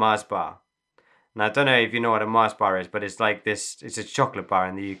my Mars bar. Now, I don't know if you know what a Mars bar is, but it's like this, it's a chocolate bar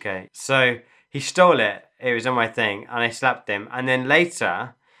in the UK. So he stole it, it was on my thing, and I slapped him. And then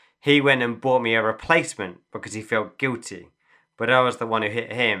later, he went and bought me a replacement because he felt guilty. But I was the one who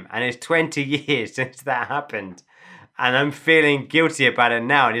hit him. And it's 20 years since that happened. And I'm feeling guilty about it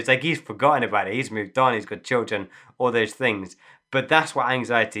now. And it's like, he's forgotten about it. He's moved on. He's got children, all those things. But that's what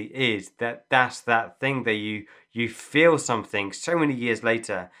anxiety is. That's that thing that you feel something so many years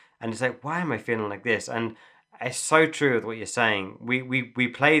later. And it's like, why am I feeling like this? And it's so true with what you're saying. We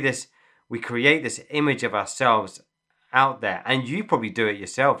play this, we create this image of ourselves out there. And you probably do it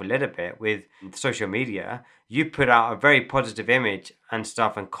yourself a little bit with social media. You put out a very positive image and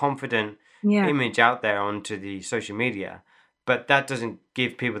stuff and confident image out there onto the social media. But that doesn't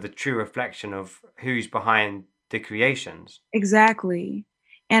give people the true reflection of who's behind the creations. Exactly.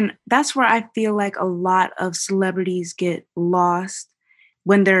 And that's where I feel like a lot of celebrities get lost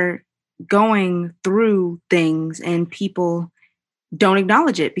when they're going through things and people don't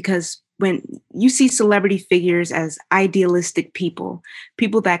acknowledge it. Because when you see celebrity figures as idealistic people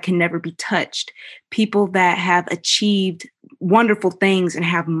that can never be touched, people that have achieved wonderful things and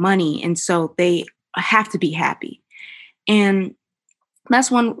have money, and so they have to be happy. And that's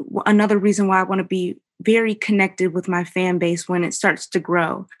another reason why I want to be very connected with my fan base when it starts to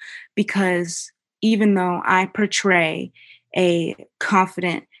grow, because even though I portray a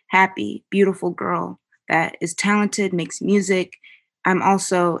confident, happy, beautiful girl that is talented, makes music, I'm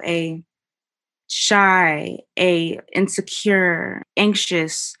also a shy, insecure,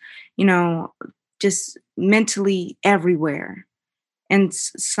 anxious, just mentally everywhere. And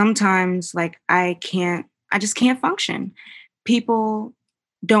sometimes like I can't I just can't function. People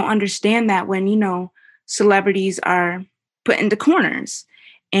don't understand that when, celebrities are put into corners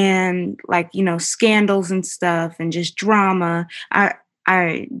and like, scandals and stuff and just drama.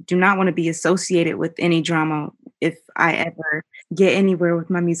 I do not want to be associated with any drama if I ever get anywhere with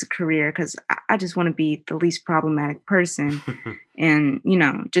my music career, because I just want to be the least problematic person and,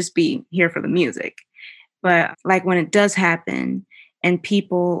 just be here for the music. But like when it does happen and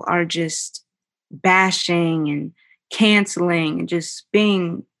people are just bashing and canceling and just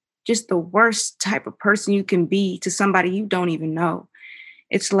being just the worst type of person you can be to somebody you don't even know.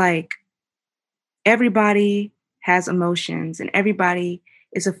 It's like everybody has emotions and everybody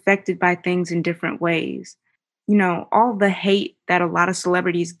is affected by things in different ways. All the hate that a lot of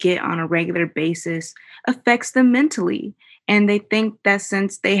celebrities get on a regular basis affects them mentally. And they think that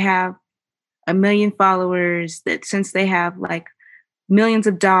since they have 1 million followers, that since they have like millions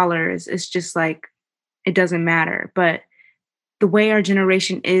of dollars, it's just like, it doesn't matter. But the way our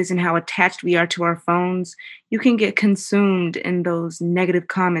generation is and how attached we are to our phones, you can get consumed in those negative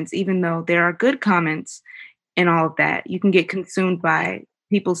comments, even though there are good comments and all of that. You can get consumed by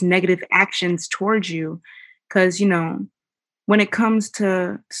people's negative actions towards you because, when it comes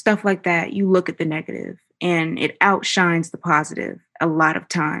to stuff like that, you look at the negative and it outshines the positive a lot of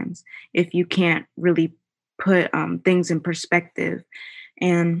times if you can't really put things in perspective.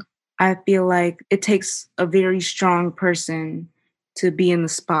 And I feel like it takes a very strong person to be in the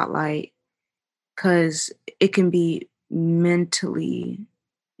spotlight because it can be mentally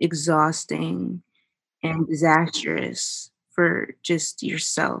exhausting and disastrous for just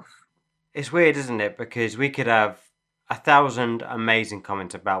yourself. It's weird, isn't it? Because we could have 1,000 amazing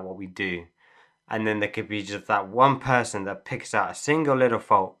comments about what we do, and then there could be just that one person that picks out a single little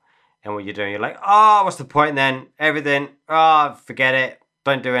fault in what you're doing. You're like, oh, what's the point then? Everything, forget it.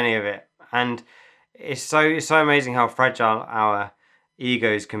 Don't do any of it. And it's so amazing how fragile our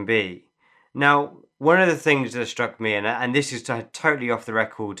egos can be. Now, one of the things that struck me, and this is totally off the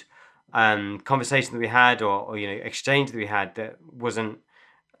record conversation that we had or exchange that we had that wasn't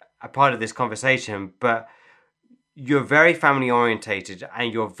a part of this conversation, but you're very family orientated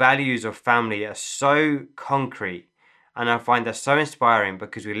and your values of family are so concrete. And I find that so inspiring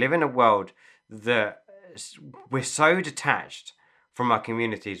because we live in a world that we're so detached from our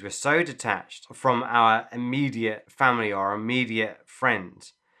communities. We're so detached from our immediate family or immediate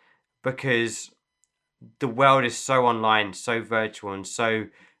friends because the world is so online, so virtual and so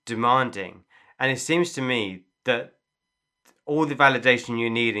demanding. And it seems to me that all the validation you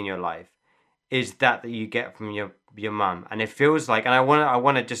need in your life is that you get from your mum. And it feels like, and I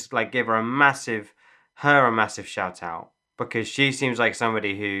want to just like give her a massive shout out because she seems like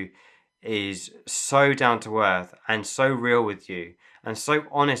somebody who is so down to earth and so real with you and so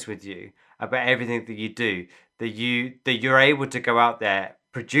honest with you about everything that you do, that you're able to go out there,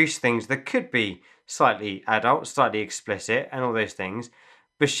 produce things that could be slightly adult, slightly explicit and all those things.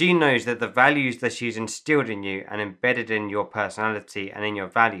 But she knows that the values that she's instilled in you and embedded in your personality and in your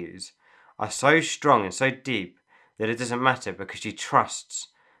values are so strong and so deep that it doesn't matter because she trusts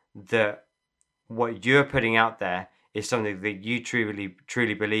that what you're putting out there is something that you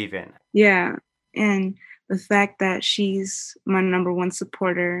truly believe in. Yeah. And the fact that she's my number one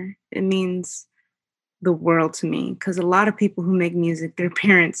supporter, it means the world to me because a lot of people who make music, their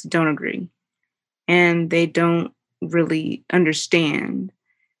parents don't agree and they don't really understand.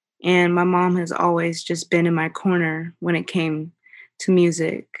 And my mom has always just been in my corner when it came to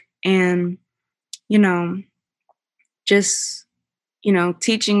music. And, just,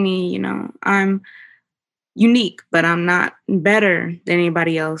 teaching me, I'm unique, but I'm not better than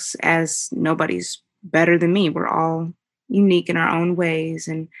anybody else as nobody's better than me. We're all unique in our own ways.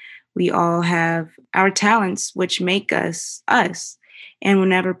 And we all have our talents, which make us us. And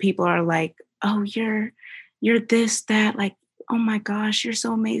whenever people are like, oh, you're this, that, like, oh my gosh, you're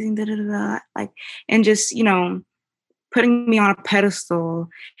so amazing, da, da, da, da. Like, and just, putting me on a pedestal,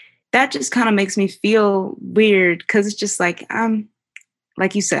 that just kind of makes me feel weird because it's just like,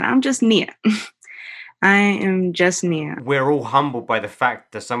 like you said, I'm just Nia. I am just Nia. We're all humbled by the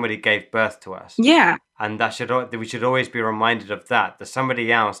fact that somebody gave birth to us. Yeah. And we should always be reminded of that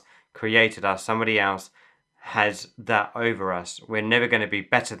somebody else created us, somebody else has that over us. We're never going to be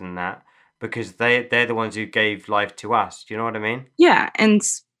better than that because they're the ones who gave life to us. Do you know what I mean? Yeah. And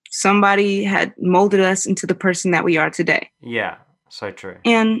somebody had molded us into the person that we are today. Yeah. So true.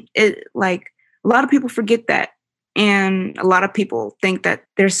 And it like a lot of people forget that. And a lot of people think that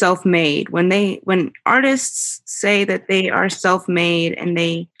they're self-made when artists say that they are self-made and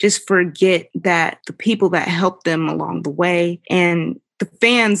they just forget that the people that helped them along the way and the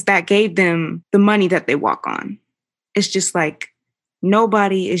fans that gave them the money that they walk on. It's just like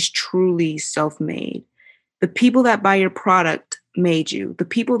nobody is truly self-made. The people that buy your product made you. The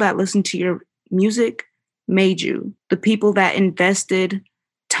people that listen to your music made you. The people that invested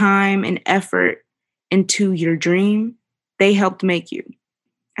time and effort into your dream, they helped make you.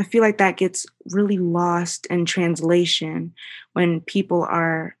 I feel like that gets really lost in translation when people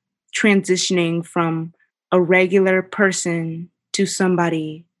are transitioning from a regular person to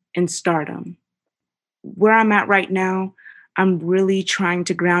somebody in stardom. Where I'm at right now, I'm really trying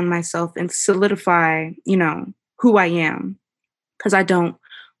to ground myself and solidify, who I am, because I don't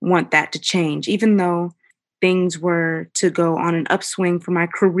want that to change, even though things were to go on an upswing for my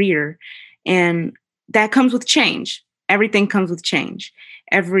career. And that comes with change. Everything comes with change.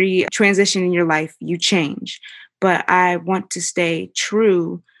 Every transition in your life, you change. But I want to stay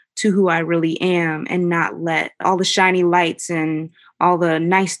true to who I really am and not let all the shiny lights and all the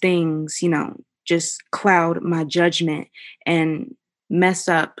nice things, just cloud my judgment and mess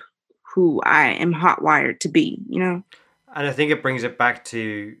up who I am hotwired to be, And I think it brings it back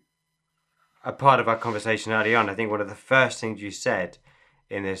to a part of our conversation early on. I think one of the first things you said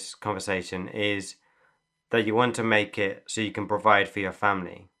in this conversation is that you want to make it so you can provide for your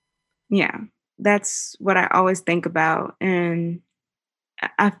family. Yeah, that's what I always think about. And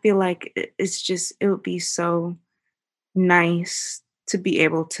I feel like it would be so nice to be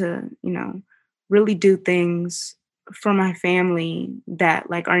able to, really do things for my family that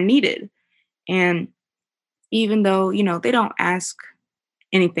like are needed. And even though, they don't ask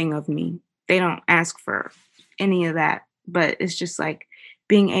anything of me, they don't ask for any of that, but it's just like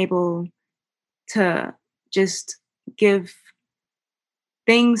being able to just give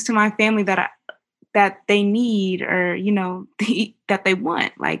things to my family that they need or, that they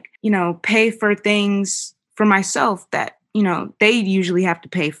want, like, pay for things for myself that, they usually have to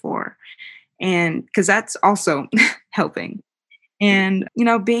pay for. And because that's also helping. And,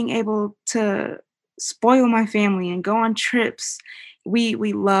 being able to spoil my family and go on trips. We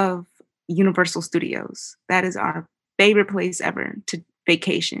love Universal Studios. That is our favorite place ever to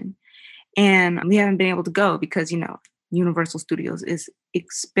vacation. And we haven't been able to go because, Universal Studios is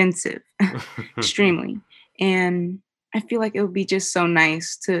expensive, extremely. And I feel like it would be just so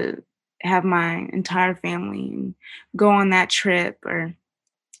nice to have my entire family and go on that trip. Or,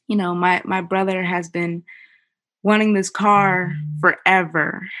 my brother has been wanting this car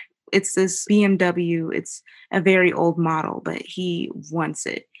forever. It's this BMW. It's a very old model, but he wants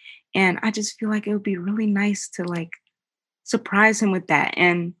it. And I just feel like it would be really nice to like surprise him with that.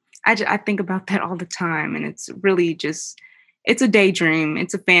 And I think about that all the time. And it's really just, it's a daydream.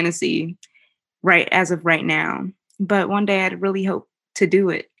 It's a fantasy right as of right now. But one day I'd really hope to do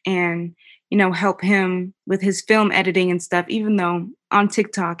it and, help him with his film editing and stuff, even though on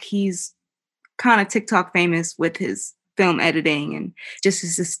TikTok, he's kind of TikTok famous with his film editing and just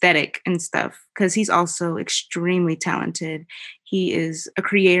his aesthetic and stuff, because he's also extremely talented. He is a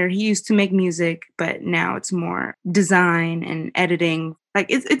creator. He used to make music, but now it's more design and editing. Like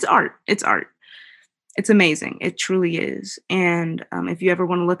it's art. It's art. It's amazing. It truly is. And if you ever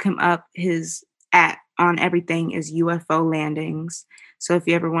want to look him up, his on everything is UFO Landings. So if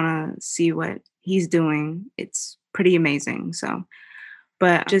you ever want to see what he's doing, it's pretty amazing. So,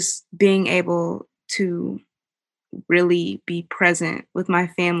 but just being able to really be present with my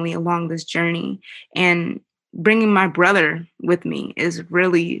family along this journey and bringing my brother with me is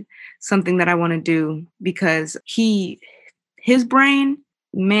really something that I want to do, because his brain,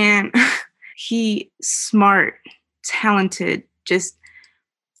 man, he smart, talented, just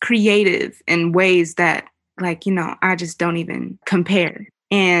creative in ways that like, I just don't even compare,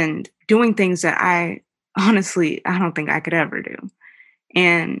 and doing things that I don't think I could ever do.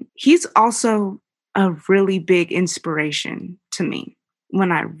 And he's also a really big inspiration to me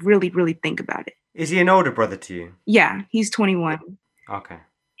when I really, really think about it. Is he an older brother to you? Yeah, he's 21. Okay.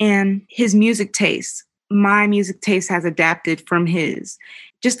 And his music taste, my music taste has adapted from his.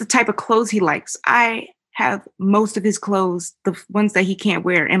 Just the type of clothes he likes. I have most of his clothes, the ones that he can't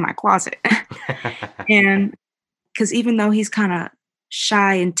wear, in my closet. And because even though he's kind of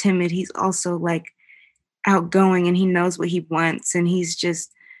shy and timid, he's also like outgoing and he knows what he wants. And he's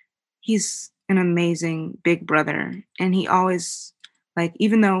an amazing big brother. And he always, like,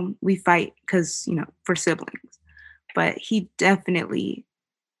 even though we fight because, for siblings, but he's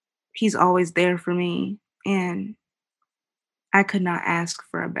always there for me. And I could not ask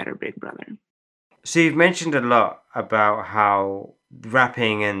for a better big brother. So you've mentioned a lot about how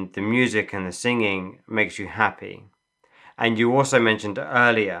rapping and the music and the singing makes you happy. And you also mentioned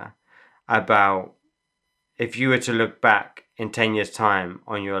earlier about if you were to look back in 10 years' time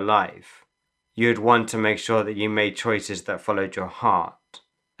on your life, you'd want to make sure that you made choices that followed your heart.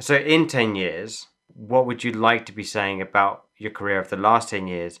 So in 10 years, what would you like to be saying about your career of the last 10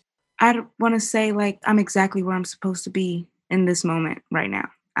 years? I'd want to say, like, I'm exactly where I'm supposed to be in this moment right now.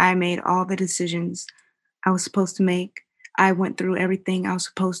 I made all the decisions I was supposed to make. I went through everything I was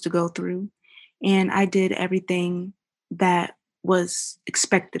supposed to go through. And I did everything that was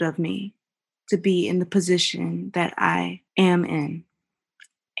expected of me to be in the position that I am in.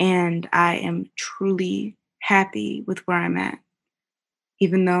 And I am truly happy with where I'm at.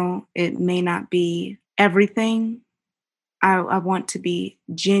 Even though it may not be everything, I want to be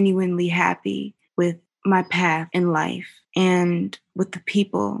genuinely happy with my path in life and with the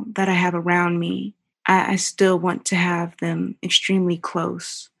people that I have around me. I still want to have them extremely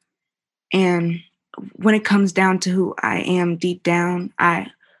close. And when it comes down to who I am deep down, I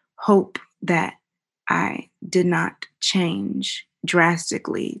hope that I did not change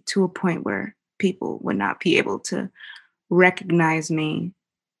drastically to a point where people would not be able to recognize me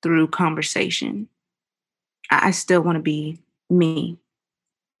through conversation. I still want to be me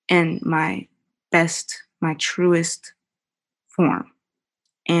in my best, my truest form.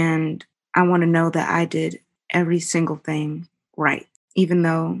 And I want to know that I did every single thing right. Even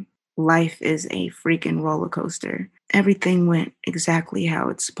though life is a freaking roller coaster, everything went exactly how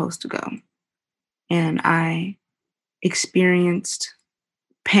it's supposed to go. And I experienced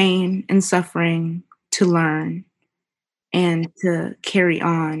pain and suffering to learn and to carry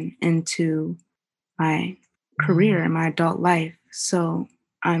on into my career and my adult life. So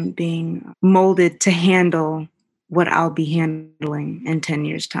I'm being molded to handle what I'll be handling in 10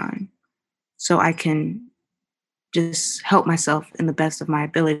 years' time. So I can just help myself in the best of my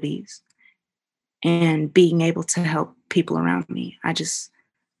abilities and being able to help people around me.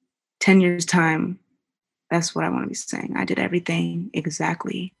 10 years' time, that's what I want to be saying. I did everything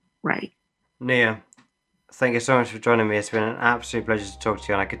exactly right. Nia, thank you so much for joining me. It's been an absolute pleasure to talk to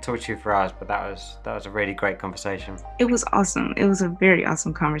you, and I could talk to you for hours, but that was a really great conversation. It was awesome. It was a very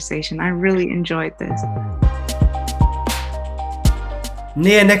awesome conversation. I really enjoyed this.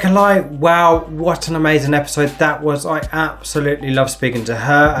 Nia Nicolai, wow, what an amazing episode that was. I absolutely love speaking to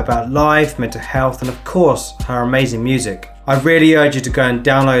her about life, mental health, and of course, her amazing music. I really urge you to go and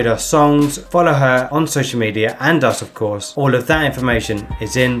download her songs, follow her on social media, and us, of course. All of that information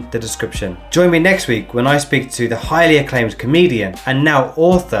is in the description. Join me next week when I speak to the highly acclaimed comedian and now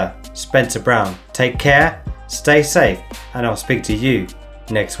author, Spencer Brown. Take care, stay safe, and I'll speak to you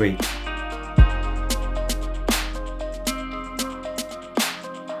next week.